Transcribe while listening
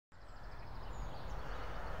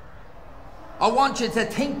I want you to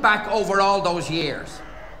think back over all those years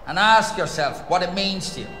and ask yourself what it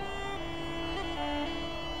means to you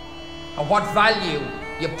and what value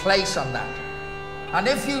you place on that. And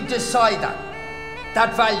if you decide that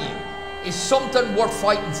that value is something worth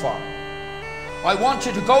fighting for, I want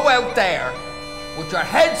you to go out there with your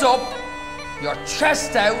heads up, your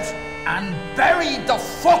chest out, and bury the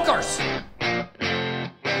fuckers.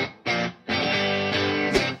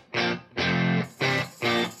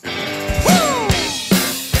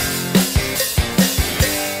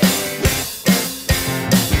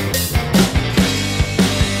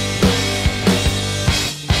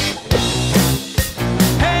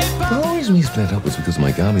 We split up was because of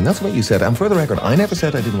my gambling. That's what you said. And for the record, I never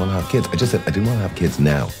said I didn't want to have kids. I just said I didn't want to have kids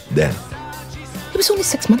now. Then. It was only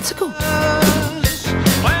 6 months ago.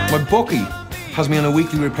 My bookie has me on a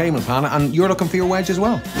weekly repayment plan, and you're looking for your wedge as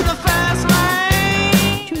well. Do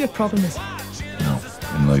you know your problem is? No,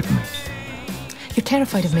 enlighten me. You're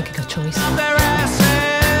terrified of making a choice.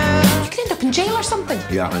 You could end up in jail or something.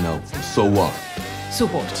 Yeah, I know. So what? So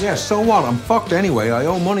what? Yeah, so what? I'm fucked anyway. I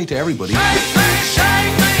owe money to everybody.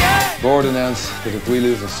 Board announced that if we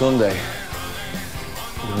lose on Sunday,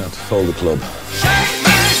 we're going to have to fold the club.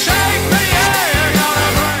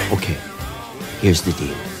 Okay, here's the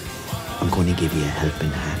deal. I'm going to give you a helping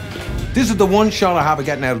hand. This is the one shot I have of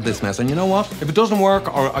getting out of this mess, and you know what? If it doesn't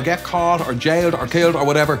work, or I get caught, or jailed, or killed, or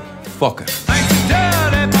whatever, fuck it.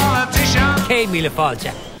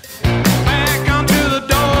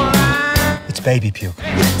 It's baby puke. What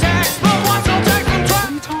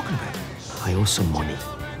are you talking about? I owe some money.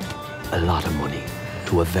 A lot of money.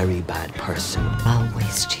 To a very bad person. I'll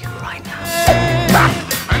waste you right now.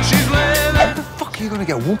 How the fuck are you going to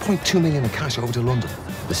get 1.2 million in cash over to London?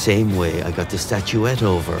 The same way I got the statuette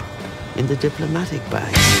over. In the diplomatic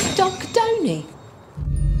bag. Doc Downey.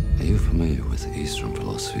 Are you familiar with Eastern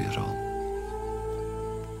philosophy at all?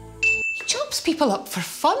 He chops people up for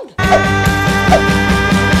fun.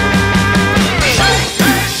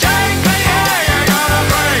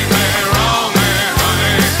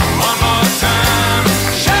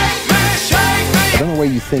 I don't know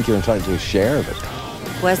where you think you're entitled to a share of it.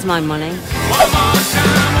 Where's my money?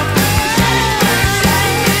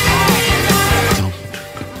 Don't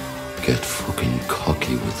get fucking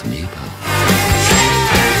cocky with me, pal.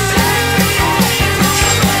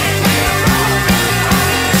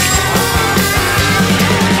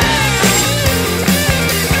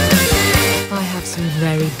 I have some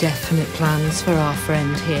very definite plans for our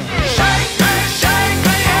friend here.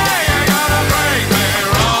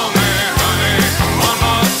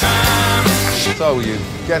 So, you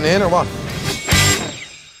getting in or what?